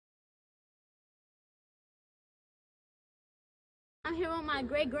I'm here with my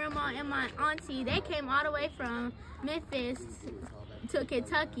great grandma and my auntie. They came all the way from Memphis to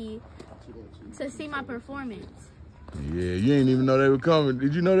Kentucky to see my performance. Yeah, you didn't even know they were coming.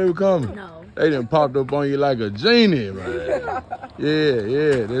 Did you know they were coming? No. They done popped up on you like a genie, man.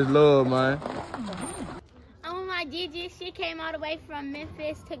 Yeah, there's love, man. I'm with my Gigi. She came all the way from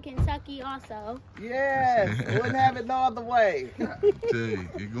Memphis to Kentucky also. Yes, wouldn't have it no other way. Tell you,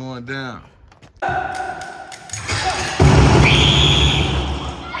 it's going down.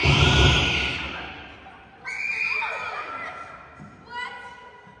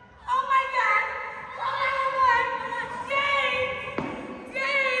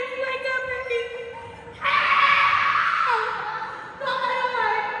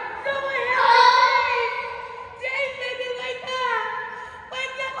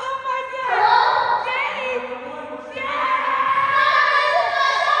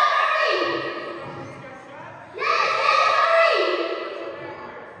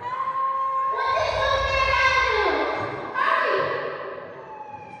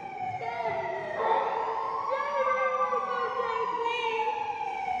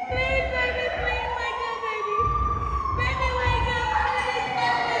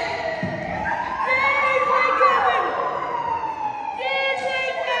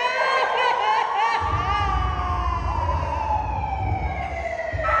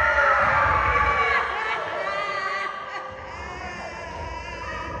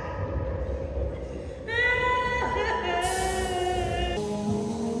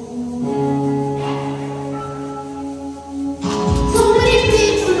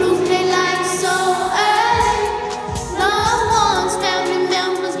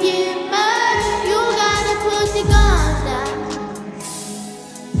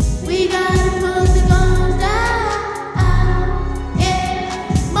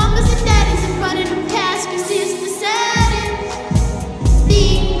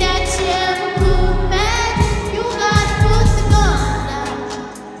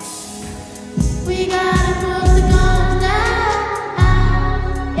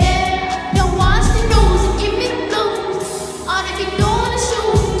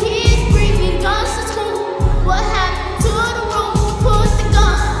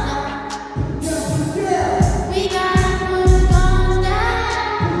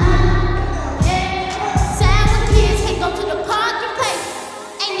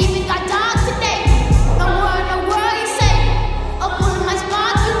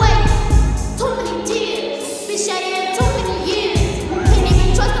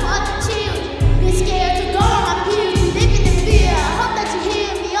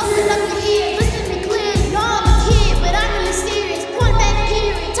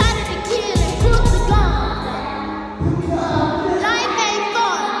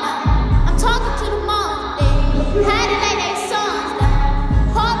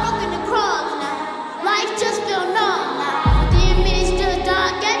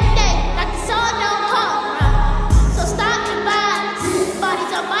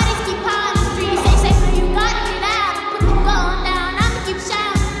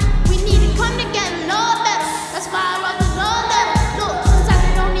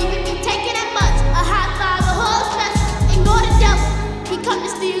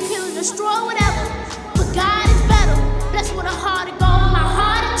 Destroy whatever.